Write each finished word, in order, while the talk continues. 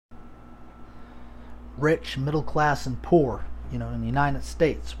rich, middle class, and poor. In the United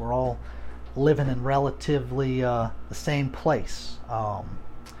States, we're all living in relatively the same place.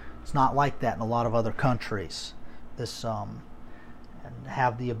 It's not like that in a lot of other countries. And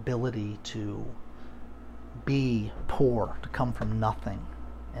have the ability to be poor, to come from nothing,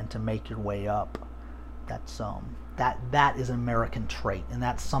 and to make your way up. That is an American trait, and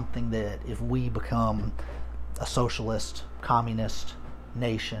that's something that if we become a socialist, communist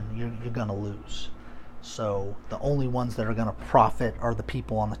nation, you're going to lose. So the only ones that are going to profit are the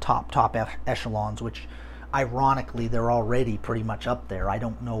people on the top echelons, which ironically they're already pretty much up there. I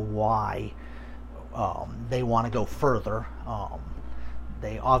don't know why they want to go further.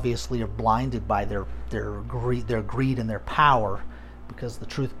 They obviously are blinded by their greed and their power, because the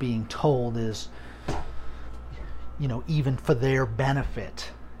truth being told is, even for their benefit,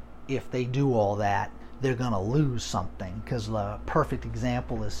 if they do all that, they're going to lose something. Because the perfect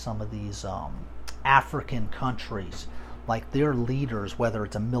example is some of these African countries, like their leaders, whether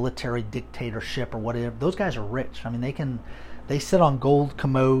it's a military dictatorship or whatever, those guys are rich. I mean, they sit on gold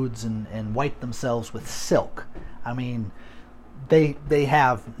commodes and wipe themselves with silk. I mean, they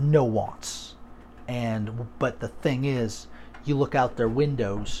have no wants. But the thing is, you look out their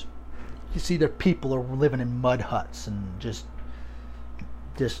windows, you see their people are living in mud huts and just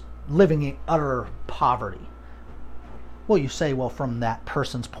living in utter poverty. Well, you say, well, from that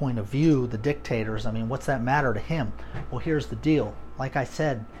person's point of view, the dictators, I mean, what's that matter to him? Well, here's the deal. Like I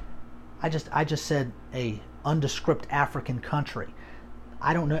said, I just said a undescript African country.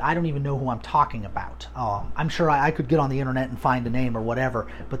 I don't even know who I'm talking about. I'm sure I could get on the internet and find a name or whatever,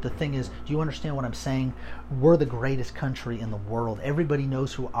 but the thing is, do you understand what I'm saying? We're the greatest country in the world. Everybody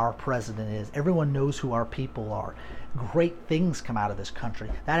knows who our president is. Everyone knows who our people are. Great things come out of this country.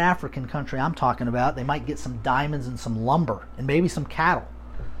 That African country I'm talking about, they might get some diamonds and some lumber and maybe some cattle.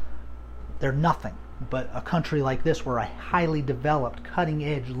 They're nothing. But a country like this, we're a highly developed, cutting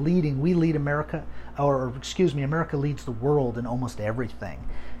edge, we lead America, America leads the world in almost everything.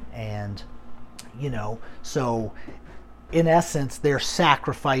 And, so in essence, they're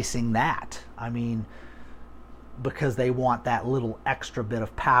sacrificing that. I mean, because they want that little extra bit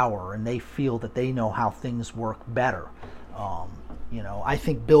of power, and they feel that they know how things work better. I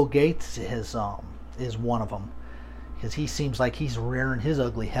think Bill Gates is one of them, because he seems like he's rearing his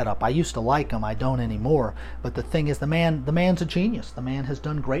ugly head up. I used to like him, I don't anymore. But the thing is, the man's a genius. The man has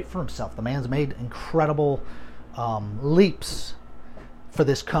done great for himself. The man's made incredible leaps for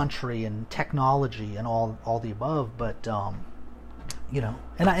this country and technology and all the above. But and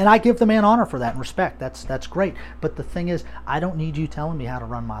I give the man honor for that and respect. That's great. But the thing is, I don't need you telling me how to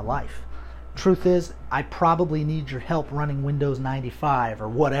run my life. Truth is, I probably need your help running Windows 95 or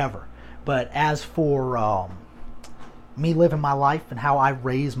whatever. But as for me living my life and how I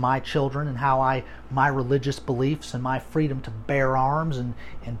raise my children and my religious beliefs and my freedom to bear arms and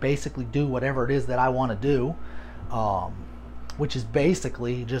basically do whatever it is that I want to do, which is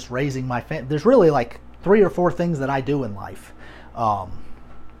basically just raising my family. There's really like 3 or 4 things that I do in life. I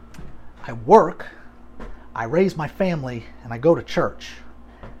work, I raise my family, and I go to church.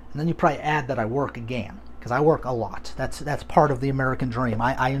 And then you probably add that I work again, because I work a lot. That's part of the American dream.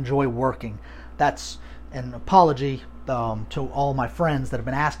 I enjoy working. That's an apology to all my friends that have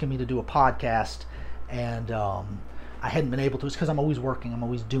been asking me to do a podcast, and I hadn't been able to. It's because I'm always working. I'm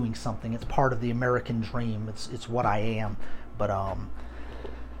always doing something. It's part of the American dream. It's what I am. But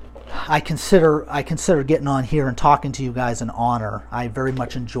I consider getting on here and talking to you guys an honor. I very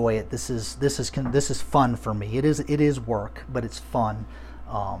much enjoy it. This is fun for me. It is work, but it's fun.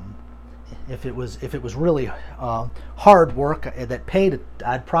 If it was really hard work that paid,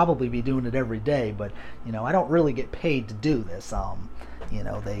 I'd probably be doing it every day. But I don't really get paid to do this.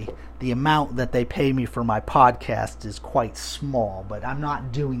 The amount that they pay me for my podcast is quite small. But I'm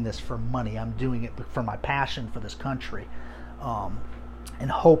not doing this for money. I'm doing it for my passion for this country, and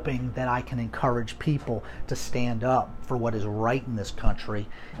hoping that I can encourage people to stand up for what is right in this country,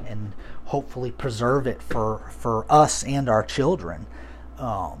 and hopefully preserve it for us and our children.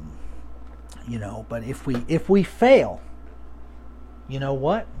 But if we fail, you know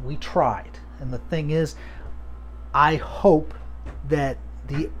what? We tried. And the thing is, I hope that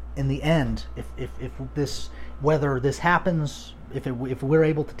in the end, whether this happens, if we're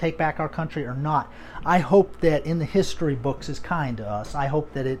able to take back our country or not, I hope that in the history books is kind to us. I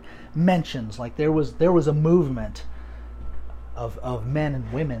hope that it mentions, like there was a movement of men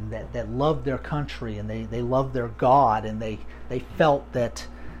and women that loved their country, and they loved their God, and they felt that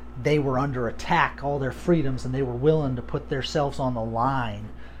they were under attack, all their freedoms, and they were willing to put themselves on the line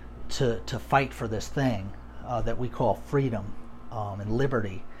to fight for this thing that we call freedom and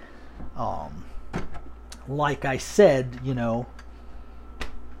liberty. like I said,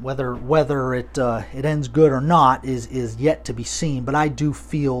 whether it ends good or not is yet to be seen. But I do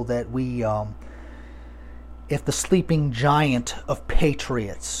feel that if the sleeping giant of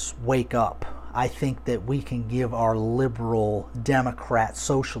patriots wake up, I think that we can give our liberal Democrat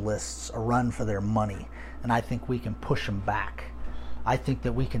socialists a run for their money, and I think we can push them back. I think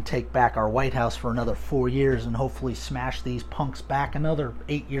that we can take back our White House for another 4 years and hopefully smash these punks back another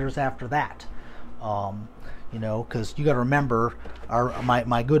 8 years after that. Because you got to remember,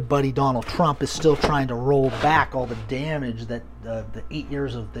 my good buddy Donald Trump is still trying to roll back all the damage that the 8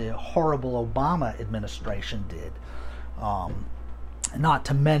 years of the horrible Obama administration did. Not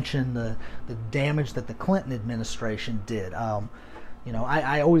to mention the damage that the Clinton administration did.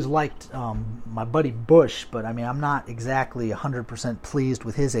 I always liked my buddy Bush, but I'm not exactly 100% pleased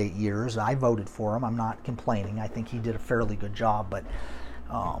with his 8 years. I voted for him. I'm not complaining. I think he did a fairly good job, but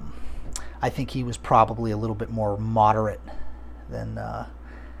I think he was probably a little bit more moderate than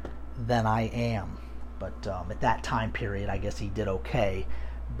I am. But at that time period, I guess he did okay.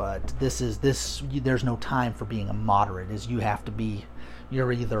 But there's no time for being a moderate. You have to be,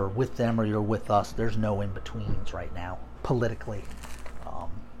 you're either with them or you're with us. There's no in-betweens right now, politically.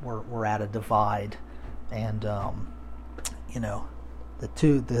 We're at a divide. And, the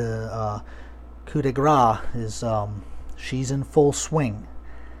coup de grace is, she's in full swing.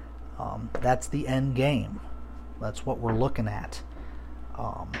 That's the end game. That's what we're looking at.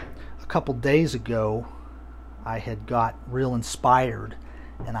 A couple days ago, I had got real inspired,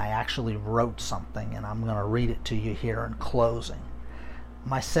 and I actually wrote something, and I'm going to read it to you here in closing.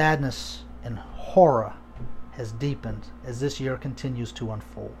 My sadness and horror has deepened as this year continues to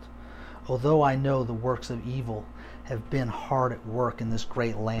unfold. Although I know the works of evil have been hard at work in this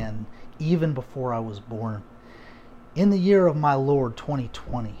great land even before I was born, in the year of my Lord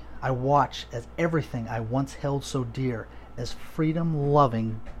 2020, I watch as everything I once held so dear as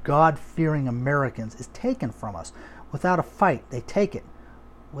freedom-loving, God-fearing Americans is taken from us. Without a fight, they take it.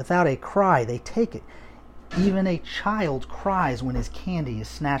 Without a cry, they take it. Even a child cries when his candy is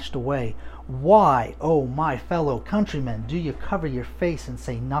snatched away. Why, oh my fellow countrymen, do you cover your face and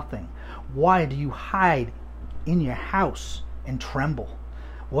say nothing? Why do you hide in your house and tremble?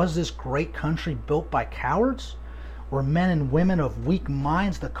 Was this great country built by cowards? Were men and women of weak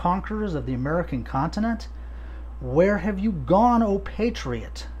minds the conquerors of the American continent? Where have you gone, O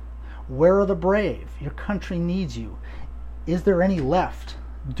patriot? Where are the brave? Your country needs you. Is there any left?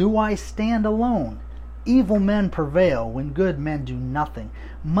 Do I stand alone? Evil men prevail when good men do nothing.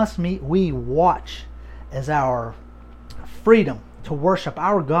 Must we watch as our freedom to worship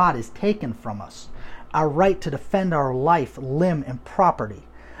our God is taken from us? Our right to defend our life, limb, and property.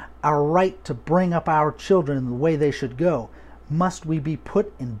 Our right to bring up our children in the way they should go. Must we be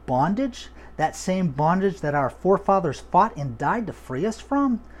put in bondage? That same bondage that our forefathers fought and died to free us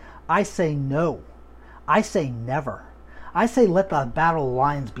from? I say no. I say never. I say let the battle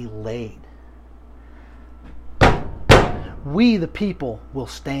lines be laid. We, the people, will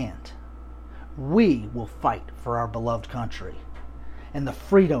stand. We will fight for our beloved country and the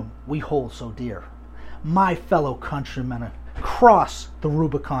freedom we hold so dear. My fellow countrymen, cross the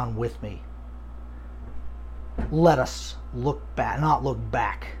Rubicon with me. Let us not look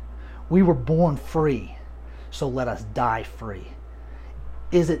back. We were born free, so let us die free.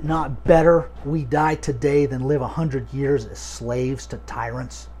 Is it not better we die today than live 100 years as slaves to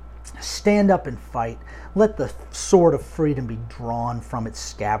tyrants? Stand up and fight. Let the sword of freedom be drawn from its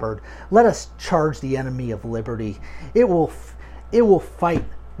scabbard. Let us charge the enemy of liberty. It will fight.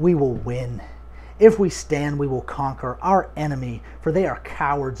 We will win. If we stand, we will conquer our enemy, for they are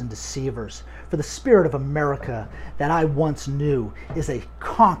cowards and deceivers. For the spirit of America that I once knew is a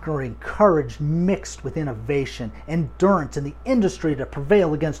conquering courage mixed with innovation, endurance, and the industry to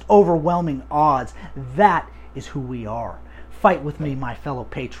prevail against overwhelming odds. That is who we are. Fight with me, my fellow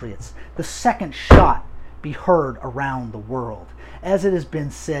patriots. The second shot be heard around the world. As it has been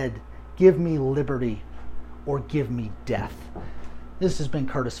said, give me liberty or give me death. This has been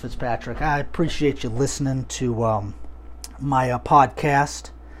Curtis Fitzpatrick. I appreciate you listening to my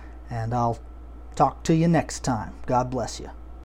podcast, and I'll talk to you next time. God bless you.